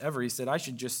atheists ever, he said, I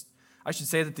should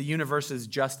say that the universe is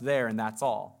just there and that's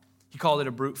all. He called it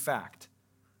a brute fact.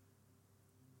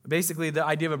 Basically, the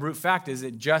idea of a brute fact is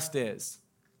it just is.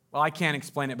 Well, I can't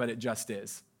explain it, but it just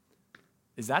is.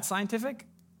 Is that scientific?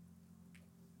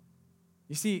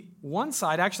 You see, one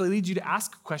side actually leads you to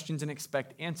ask questions and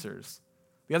expect answers.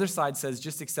 The other side says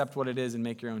just accept what it is and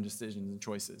make your own decisions and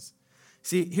choices.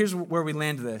 See, here's where we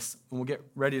land this, and we'll get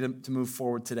ready to move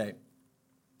forward today.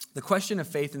 The question of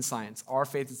faith and science, are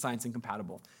faith and science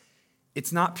incompatible?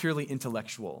 It's not purely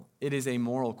intellectual. It is a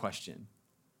moral question.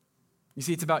 You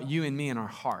see, it's about you and me and our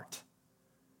heart.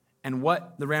 And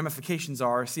what the ramifications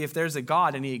are. See, if there's a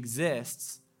God and he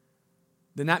exists,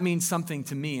 then that means something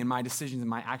to me and my decisions and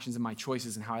my actions and my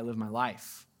choices and how I live my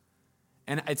life.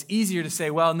 And it's easier to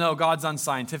say, well, no, God's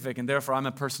unscientific, and therefore I'm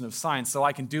a person of science, so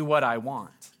I can do what I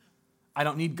want. I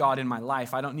don't need God in my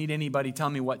life. I don't need anybody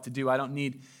telling me what to do. I don't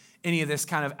need any of this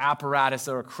kind of apparatus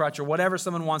or a crutch or whatever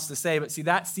someone wants to say. But see,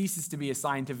 that ceases to be a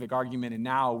scientific argument, and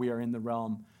now we are in the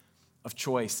realm of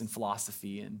choice and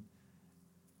philosophy and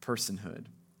personhood.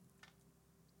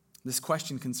 This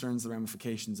question concerns the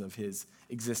ramifications of his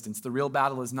existence. The real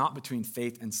battle is not between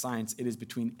faith and science. It is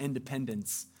between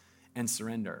independence and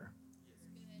surrender.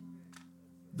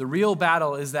 The real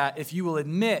battle is that if you will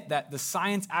admit that the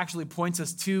science actually points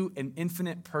us to an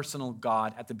infinite personal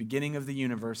God at the beginning of the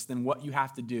universe, then what you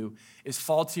have to do is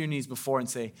fall to your knees before and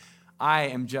say, I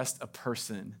am just a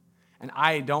person, and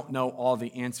I don't know all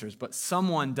the answers, but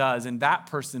someone does, and that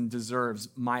person deserves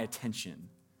my attention.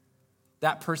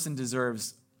 That person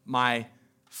deserves my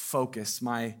focus,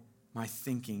 my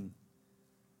thinking.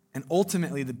 And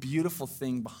ultimately, the beautiful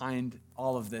thing behind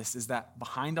all of this is that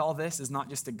behind all this is not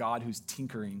just a God who's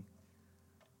tinkering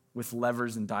with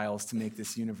levers and dials to make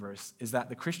this universe, is that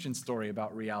the Christian story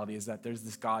about reality is that there's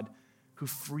this God who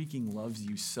freaking loves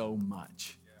you so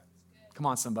much. Come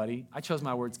on, somebody. I chose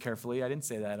my words carefully. I didn't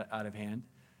say that out of hand.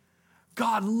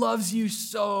 God loves you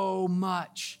so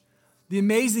much. The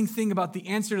amazing thing about the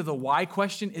answer to the why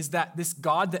question is that this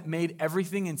God that made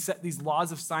everything and set these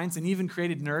laws of science and even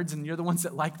created nerds, and you're the ones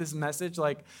that like this message,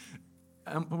 like,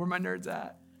 where my nerds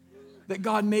at? That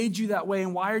God made you that way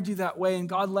and wired you that way, and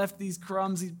God left these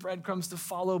crumbs, these breadcrumbs to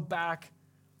follow back.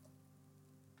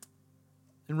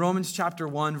 In Romans chapter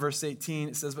 1, verse 18,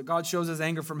 it says, but God shows his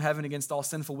anger from heaven against all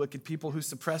sinful, wicked people who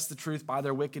suppress the truth by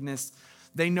their wickedness.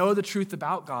 They know the truth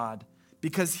about God,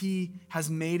 because he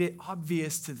has made it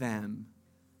obvious to them.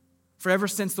 For ever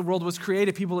since the world was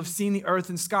created, people have seen the earth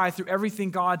and sky. Through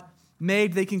everything God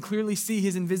made, they can clearly see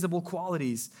his invisible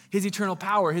qualities, his eternal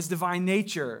power, his divine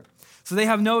nature. So they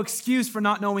have no excuse for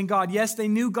not knowing God. Yes, they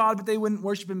knew God, but they wouldn't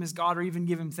worship him as God or even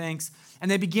give him thanks. And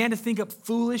they began to think up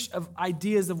foolish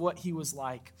ideas of what he was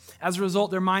like. As a result,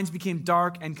 their minds became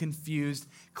dark and confused.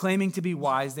 Claiming to be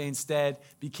wise, they instead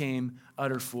became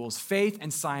utter fools. Faith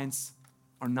and science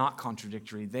are not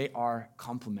contradictory. They are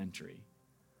complementary.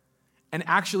 And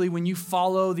actually, when you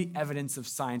follow the evidence of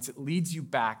science, it leads you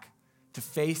back to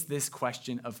face this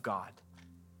question of God.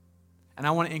 And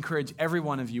I want to encourage every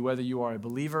one of you, whether you are a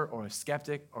believer or a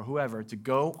skeptic or whoever, to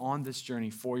go on this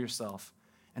journey for yourself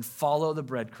and follow the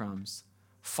breadcrumbs,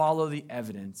 follow the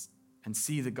evidence, and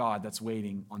see the God that's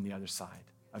waiting on the other side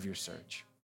of your search.